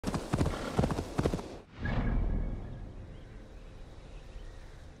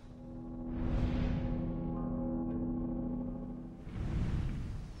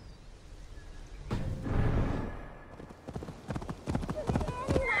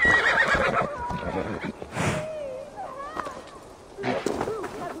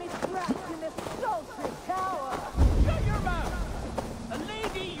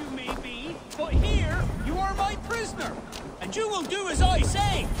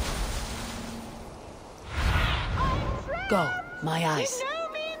go. My eyes. No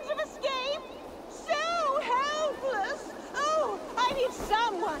means of escape. So helpless. Oh, I need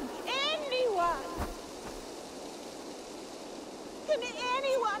someone. Anyone. Can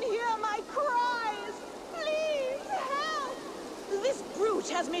anyone hear my cries? Please help. This brute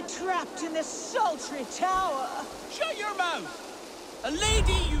has me trapped in this sultry tower. Shut your mouth! A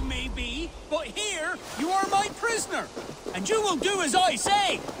lady you may be, but here you are my prisoner, and you will do as I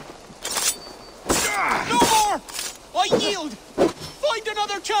say. No more! I yield! Find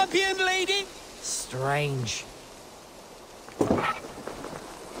another champion, lady! Strange.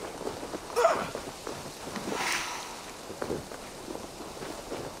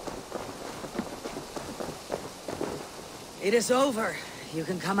 It is over. You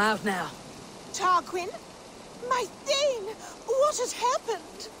can come out now. Tarquin? My Thane! What has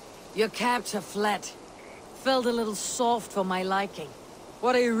happened? Your captor fled. Felt a little soft for my liking.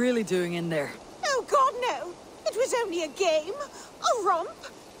 What are you really doing in there? Oh God, no! It was only a game. A romp.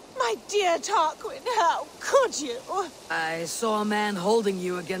 My dear Tarquin, how could you? I saw a man holding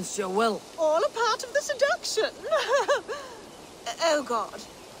you against your will. All a part of the seduction. Oh God.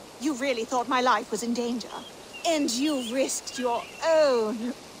 You really thought my life was in danger. And you risked your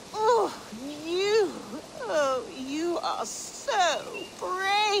own. Oh, you are so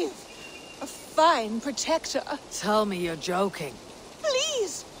brave. A fine protector. Tell me you're joking.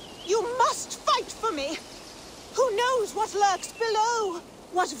 Please, you must fight for me. Who knows what lurks below?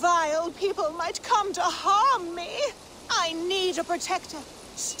 What vile people might come to harm me? I need a protector,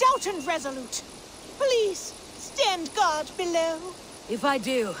 stout and resolute. Please, stand guard below. If I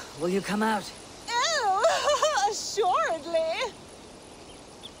do, will you come out? Oh, assuredly.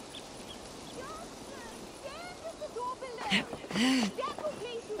 That will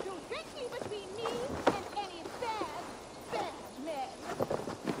place you directly between me and any bad men.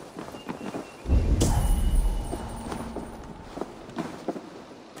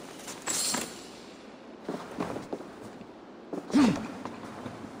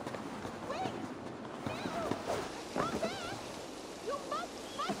 Wait! No! Come back! You must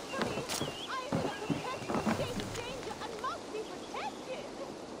fight for me! I am in a perpetual state of danger and must be protected!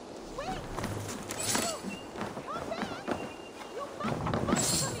 Wait! No! Come back! You must fight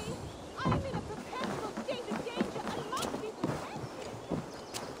for me! I am in a perpetual state of danger and must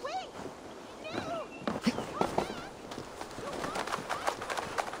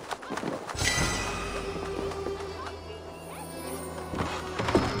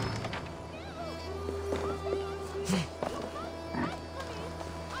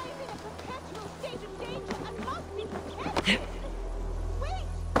be protected! Wait!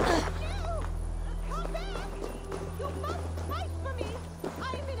 No! Come back! You must fight for me!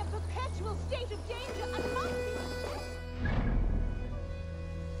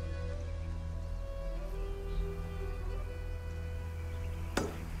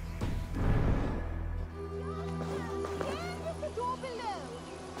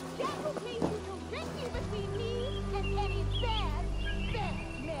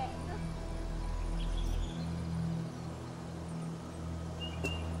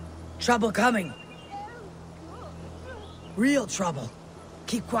 Trouble coming. Real trouble.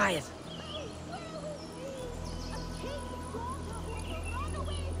 Keep quiet.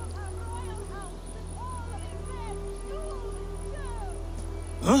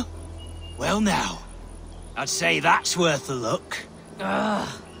 Huh? Well now, I'd say that's worth a look. Ugh.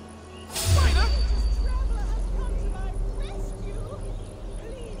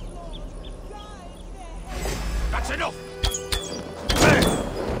 That's enough!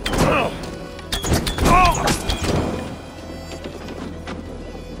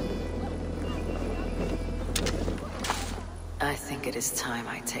 I think it is time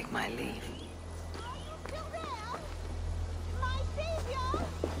I take my leave. My savior!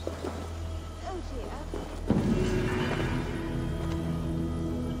 Oh dear.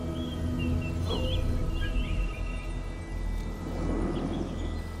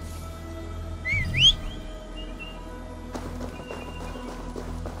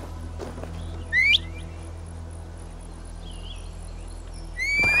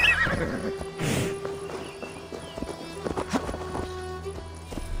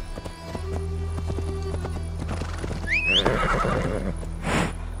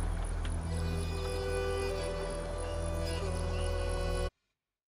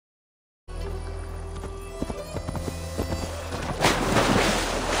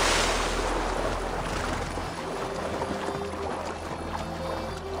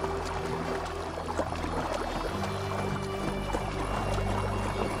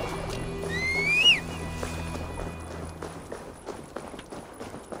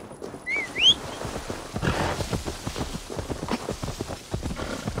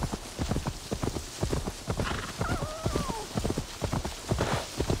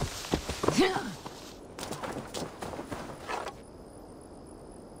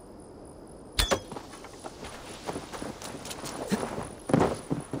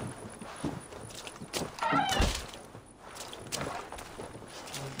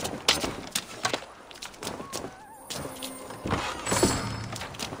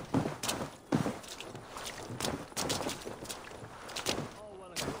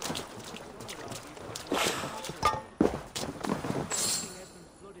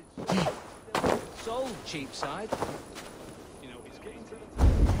 Sold, cheap side. You know, he's getting to the...